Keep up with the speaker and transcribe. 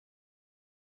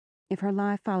If her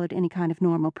life followed any kind of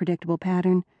normal, predictable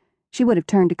pattern, she would have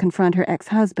turned to confront her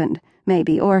ex-husband,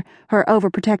 maybe, or her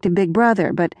overprotective big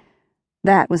brother, but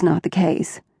that was not the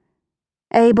case.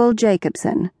 Abel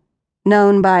Jacobson,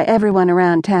 known by everyone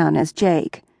around town as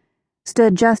Jake,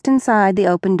 stood just inside the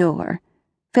open door,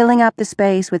 filling up the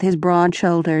space with his broad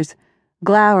shoulders,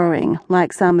 glowering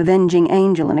like some avenging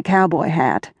angel in a cowboy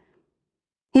hat.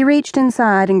 He reached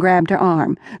inside and grabbed her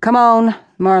arm. "Come on,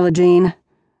 Marla Jean.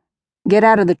 Get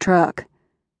out of the truck."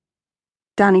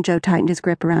 Donnie Joe tightened his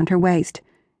grip around her waist.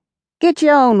 "Get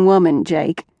your own woman,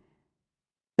 Jake."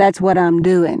 "That's what I'm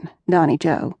doing, Donnie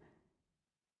Joe."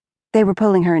 They were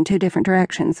pulling her in two different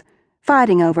directions,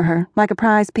 fighting over her like a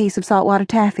prized piece of saltwater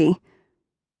taffy.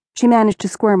 She managed to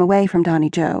squirm away from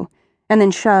Donnie Joe, and then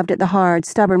shoved at the hard,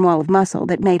 stubborn wall of muscle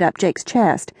that made up Jake's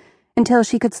chest until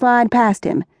she could slide past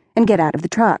him and get out of the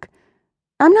truck.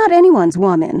 "I'm not anyone's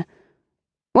woman.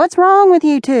 What's wrong with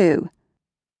you two?"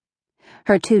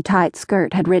 Her too-tight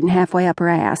skirt had ridden halfway up her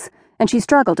ass, and she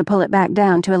struggled to pull it back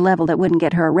down to a level that wouldn't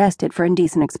get her arrested for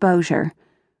indecent exposure.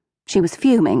 She was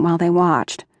fuming while they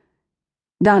watched.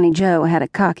 Donnie Joe had a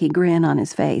cocky grin on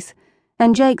his face,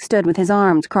 and Jake stood with his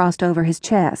arms crossed over his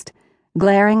chest,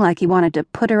 glaring like he wanted to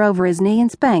put her over his knee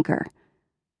and spank her.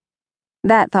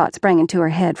 That thought sprang into her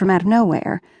head from out of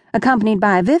nowhere, accompanied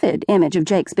by a vivid image of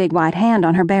Jake's big white hand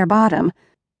on her bare bottom.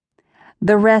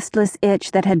 The restless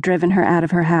itch that had driven her out of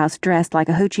her house dressed like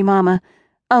a hoochie mama,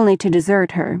 only to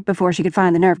desert her before she could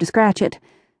find the nerve to scratch it,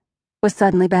 was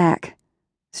suddenly back,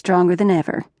 stronger than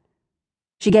ever.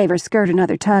 She gave her skirt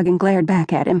another tug and glared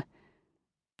back at him.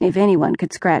 If anyone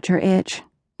could scratch her itch,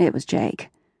 it was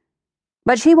Jake.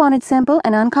 But she wanted simple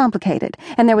and uncomplicated,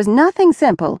 and there was nothing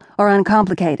simple or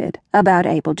uncomplicated about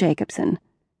Abel Jacobson.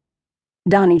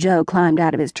 Donnie Joe climbed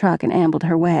out of his truck and ambled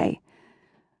her way.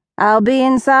 "I'll be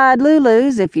inside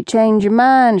Lulu's if you change your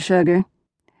mind, sugar."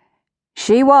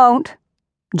 "She won't,"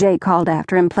 Jake called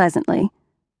after him pleasantly,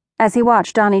 as he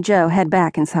watched Donnie Joe head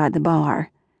back inside the bar.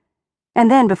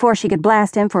 And then, before she could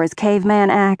blast him for his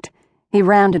caveman act, he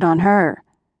rounded on her.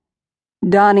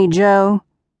 "Donnie Joe,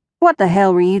 what the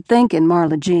hell were you thinking,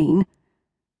 Marla Jean?"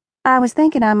 "I was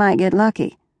thinking I might get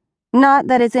lucky. Not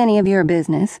that it's any of your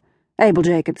business, Abel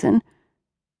Jacobson."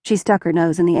 She stuck her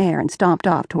nose in the air and stomped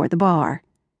off toward the bar.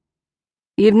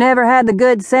 "You've never had the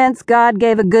good sense God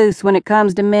gave a goose when it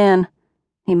comes to men,"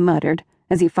 he muttered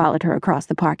as he followed her across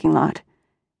the parking lot.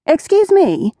 "Excuse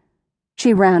me?"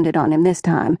 She rounded on him this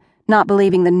time, not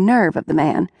believing the nerve of the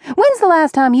man. "When's the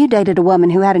last time you dated a woman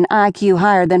who had an IQ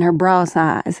higher than her bra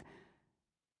size?"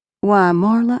 "Why,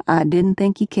 Marla, I didn't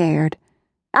think you cared.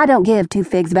 I don't give two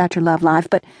figs about your love life,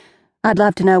 but I'd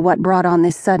love to know what brought on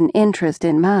this sudden interest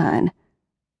in mine."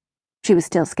 She was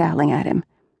still scowling at him,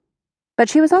 but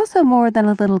she was also more than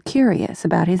a little curious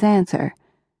about his answer.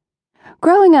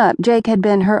 Growing up, Jake had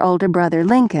been her older brother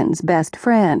Lincoln's best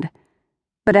friend,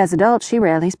 but as adults she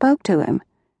rarely spoke to him.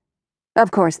 Of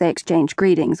course, they exchanged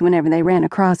greetings whenever they ran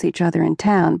across each other in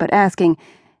town, but asking,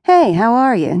 "Hey, how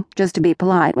are you?" just to be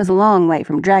polite was a long way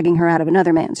from dragging her out of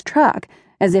another man's truck,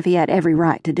 as if he had every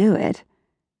right to do it.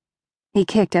 He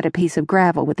kicked at a piece of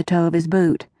gravel with the toe of his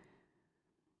boot.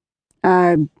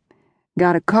 "I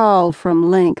got a call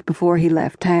from Link before he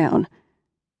left town.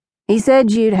 He said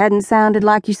you hadn't sounded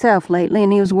like yourself lately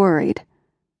and he was worried.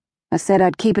 I said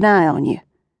I'd keep an eye on you."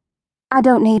 "I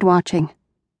don't need watching.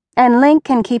 And Link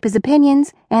can keep his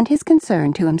opinions and his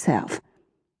concern to himself."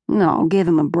 "No, give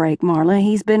him a break, Marla.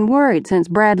 He's been worried since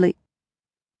Bradley—"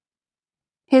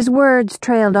 His words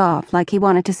trailed off like he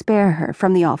wanted to spare her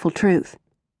from the awful truth.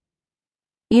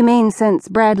 "You mean since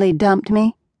Bradley dumped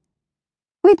me?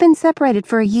 We've been separated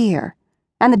for a year,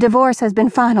 and the divorce has been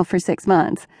final for 6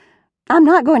 months. I'm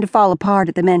not going to fall apart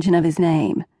at the mention of his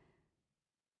name."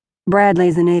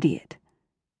 "Bradley's an idiot."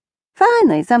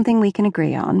 "Finally, something we can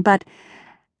agree on, but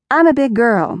I'm a big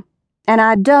girl, and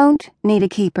I don't need a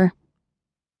keeper."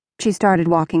 She started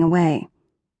walking away,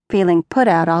 feeling put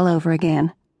out all over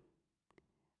again.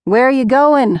 "Where are you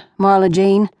going, Marla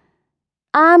Jean?"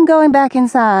 "I'm going back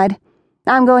inside.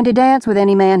 I'm going to dance with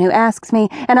any man who asks me,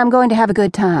 and I'm going to have a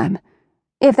good time.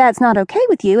 If that's not okay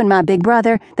with you and my big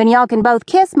brother, then y'all can both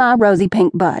kiss my rosy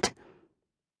pink butt."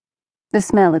 The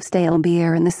smell of stale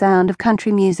beer and the sound of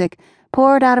country music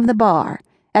poured out of the bar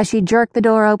as she jerked the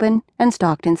door open and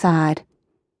stalked inside.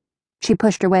 She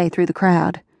pushed her way through the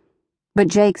crowd, but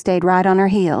Jake stayed right on her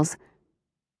heels.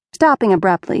 Stopping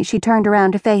abruptly, she turned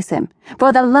around to face him.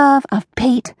 "For the love of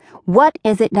Pete, what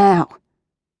is it now?"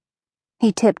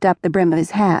 He tipped up the brim of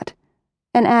his hat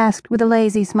and asked with a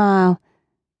lazy smile,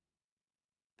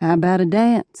 "How about a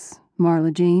dance,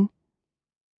 Marla Jean?"